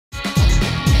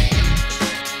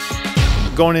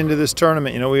going into this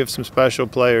tournament, we have some special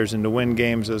players, and to win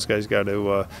games, those guys got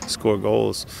to score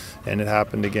goals, and it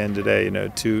happened again today.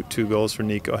 Two goals for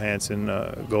Nico Hansen,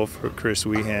 a goal for Chris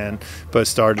Wehan, but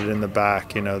started in the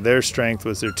back. Their strength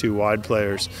was their two wide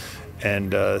players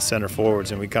and center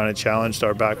forwards, and we kind of challenged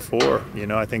our back four.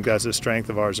 I think that's a strength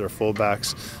of ours, our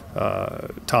fullbacks.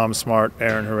 Tom Smart,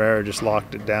 Aaron Herrera just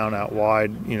locked it down out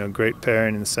wide. Great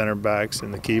pairing in the center backs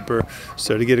and the keeper.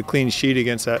 So to get a clean sheet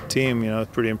against that team,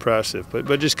 it's pretty impressive.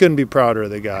 But just couldn't be prouder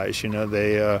of the guys.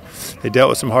 They dealt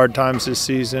with some hard times this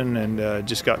season and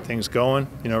just got things going.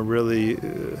 Really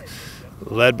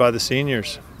led by the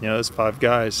seniors. Those 5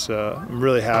 guys. I'm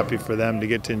really happy for them to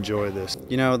get to enjoy this.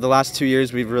 The last 2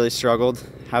 years we've really struggled.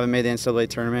 Haven't made the NCAA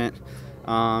tournament.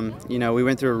 We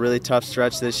went through a really tough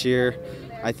stretch this year.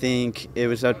 I think it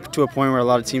was to a point where a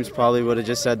lot of teams probably would have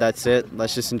just said, that's it,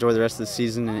 let's just enjoy the rest of the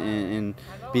season and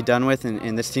be done with,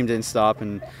 and this team didn't stop.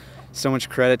 And so much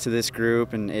credit to this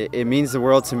group, and it means the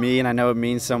world to me, and I know it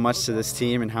means so much to this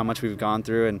team and how much we've gone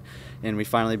through, and we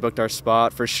finally booked our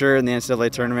spot for sure in the NCAA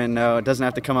tournament. No, it doesn't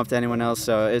have to come up to anyone else,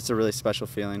 so it's a really special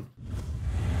feeling.